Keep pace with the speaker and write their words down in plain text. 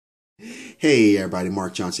Hey everybody,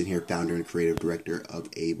 Mark Johnson here, founder and creative director of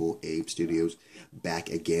Abe Studios, back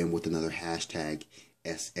again with another hashtag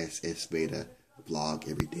SSSVEDA vlog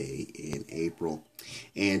every day in April.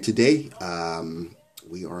 And today,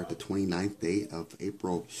 we are at the 29th day of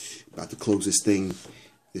April, about to close this thing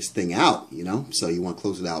out, so you want to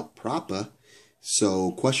close it out proper.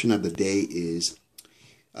 So question of the day is,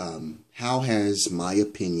 how has my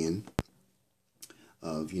opinion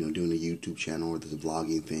of doing a YouTube channel or this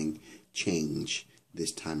vlogging thing change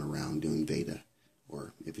this time around doing Veda,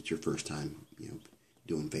 or if it's your first time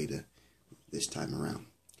doing Veda this time around?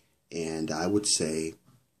 And I would say,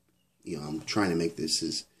 I'm trying to make this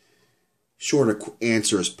as short an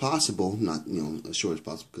answer as possible, not as short as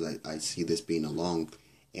possible, because I see this being a long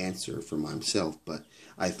answer for myself. But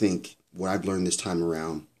I think what I've learned this time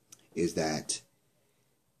around is that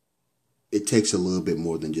it takes a little bit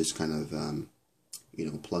more than just kind of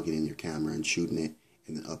plugging in your camera and shooting it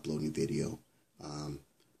and then uploading video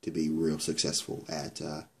to be real successful at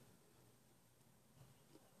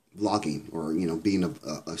vlogging, or being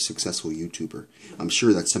a successful YouTuber. I'm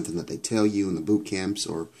sure that's something that they tell you in the boot camps,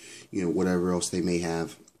 or whatever else they may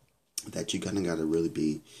have, that you kind of got to really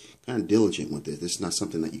be kind of diligent with this. This is not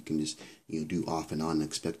something that you can just do off and on and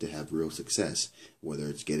expect to have real success, whether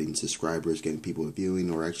it's getting subscribers, getting people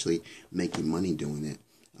viewing, or actually making money doing it.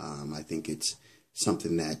 I think it's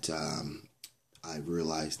something that I've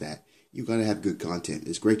realized that you got to have good content.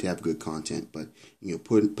 It's great to have good content, but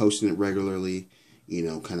posting it regularly,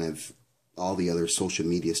 kind of all the other social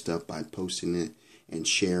media stuff, by posting it and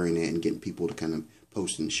sharing it and getting people to kind of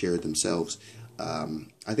post and share it themselves.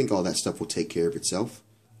 I think all that stuff will take care of itself.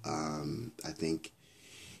 I think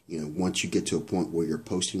once you get to a point where you're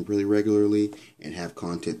posting really regularly and have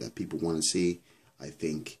content that people want to see, I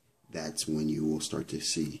think that's when you will start to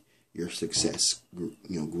see your success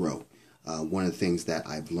grow. One of the things that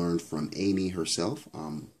I've learned from Amy herself,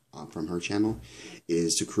 from her channel,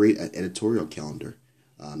 is to create an editorial calendar.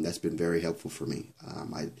 That's been very helpful for me.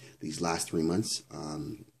 These last 3 months,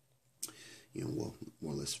 well,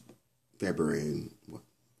 more or less February,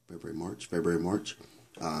 March,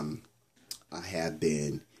 I have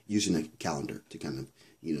been using a calendar to kind of,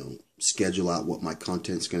 schedule out what my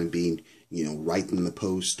content's going to be, writing the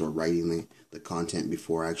post or writing the content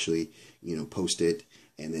before I actually, post it,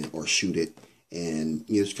 and then, or shoot it, and,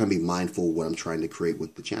 just kind of be mindful of what I'm trying to create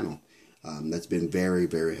with the channel. That's been very,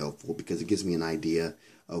 very helpful, because it gives me an idea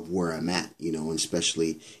of where I'm at, and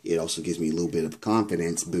especially it also gives me a little bit of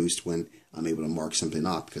confidence boost when I'm able to mark something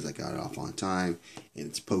off, because I got it off on time and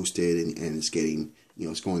it's posted, and it's getting,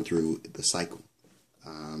 it's going through the cycle.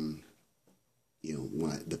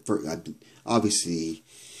 Obviously,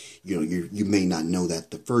 you may not know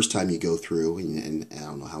that the first time you go through, and I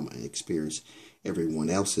don't know how my experience everyone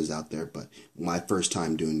else is out there, but my first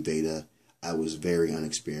time doing Veda, I was very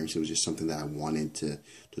unexperienced. It was just something that I wanted to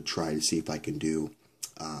try to see if I can do.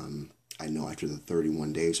 I know after the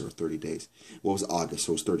 31 days or 30 days, well, it was August,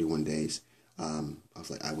 so it was 31 days.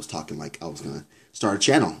 I was talking like I was gonna start a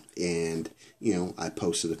channel, and I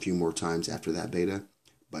posted a few more times after that Veda,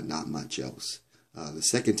 but not much else. The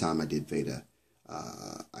second time I did Veda,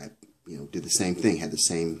 I did the same thing, had the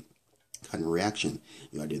same kind of reaction.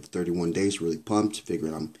 I did 31 days, really pumped,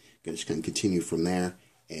 figured I'm just gonna continue from there,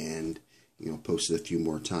 and posted a few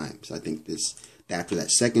more times. I think after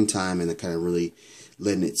that second time, and then kind of really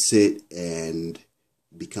letting it sit and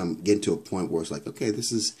getting to a point where it's like, okay,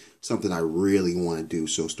 this is something I really want to do.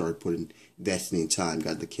 So started investing in time,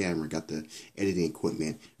 got the camera, got the editing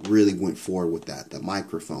equipment, really went forward with that, the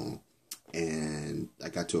microphone. And I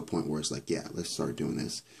got to a point where it's like, yeah, let's start doing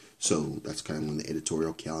this. So that's kind of when the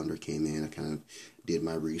editorial calendar came in. I kind of did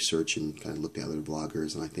my research and kind of looked at other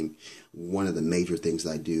vloggers. And I think one of the major things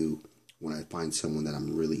that I do when I find someone that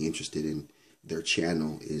I'm really interested in their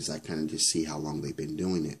channel is I kind of just see how long they've been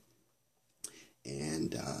doing it.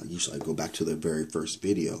 And usually I go back to the very first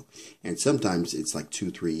video. And sometimes it's like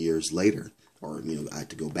 2-3 years later, or, I have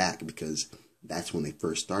to go back, because that's when they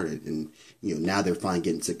first started. And, now they're finally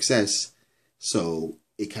getting success. So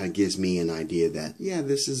it kind of gives me an idea that, yeah,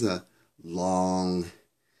 this is a long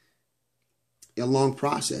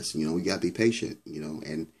process. We got to be patient,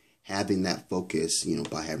 and having that focus,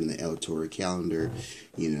 by having the editorial calendar,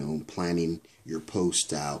 planning your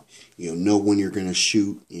post out, know when you're going to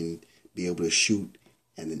shoot and be able to shoot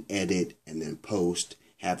and then edit and then post,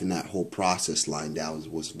 having that whole process lined out is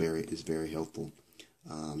very helpful.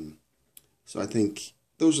 So I think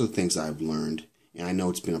those are the things I've learned. And I know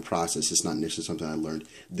it's been a process. It's not necessarily something I learned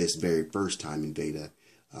this very first time in Veda.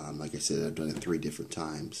 Like I said, I've done it 3 different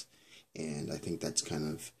times. And I think that's kind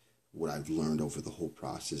of what I've learned over the whole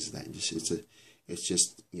process, that it's It's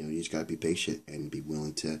just, you just got to be patient and be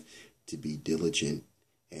willing to be diligent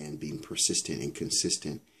and being persistent and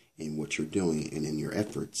consistent in what you're doing and in your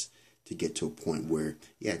efforts to get to a point where,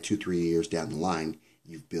 yeah, 2-3 years down the line,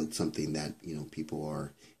 you've built something that, people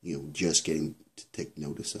are, just getting to take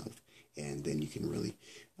notice of. And then you can really,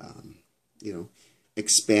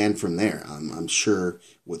 expand from there. I'm sure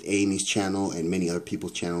with Amy's channel and many other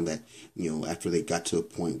people's channel that, after they got to a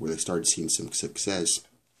point where they started seeing some success,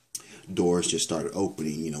 doors just started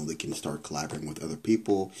opening. They can start collaborating with other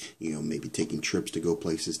people, maybe taking trips to go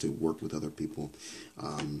places to work with other people.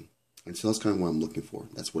 And so that's kind of what I'm looking for.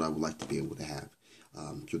 That's what I would like to be able to have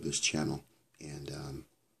through this channel and,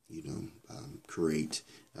 create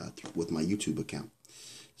with my YouTube account.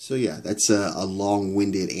 So yeah, that's a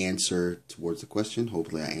long-winded answer towards the question.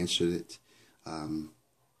 Hopefully I answered it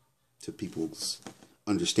to people's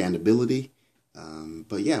understandability.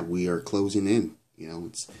 But yeah, we are closing in.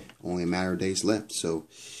 It's only a matter of days left. So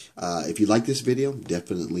if you like this video,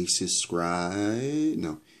 definitely subscribe.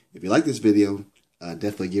 No, if you like this video,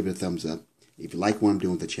 definitely give it a thumbs up. If you like what I'm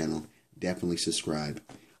doing with the channel, definitely subscribe.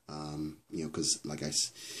 Because like I've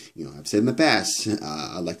said in the past,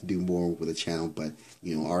 I'd like to do more with the channel, but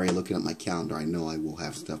already looking at my calendar, I know I will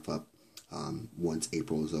have stuff up once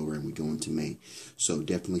April is over and we go into May. So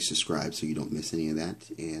definitely subscribe so you don't miss any of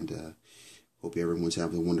that. And hope everyone's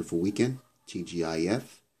having a wonderful weekend. TGIF.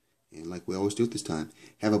 And like we always do at this time,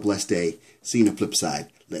 have a blessed day. See you on the flip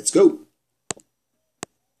side. Let's go.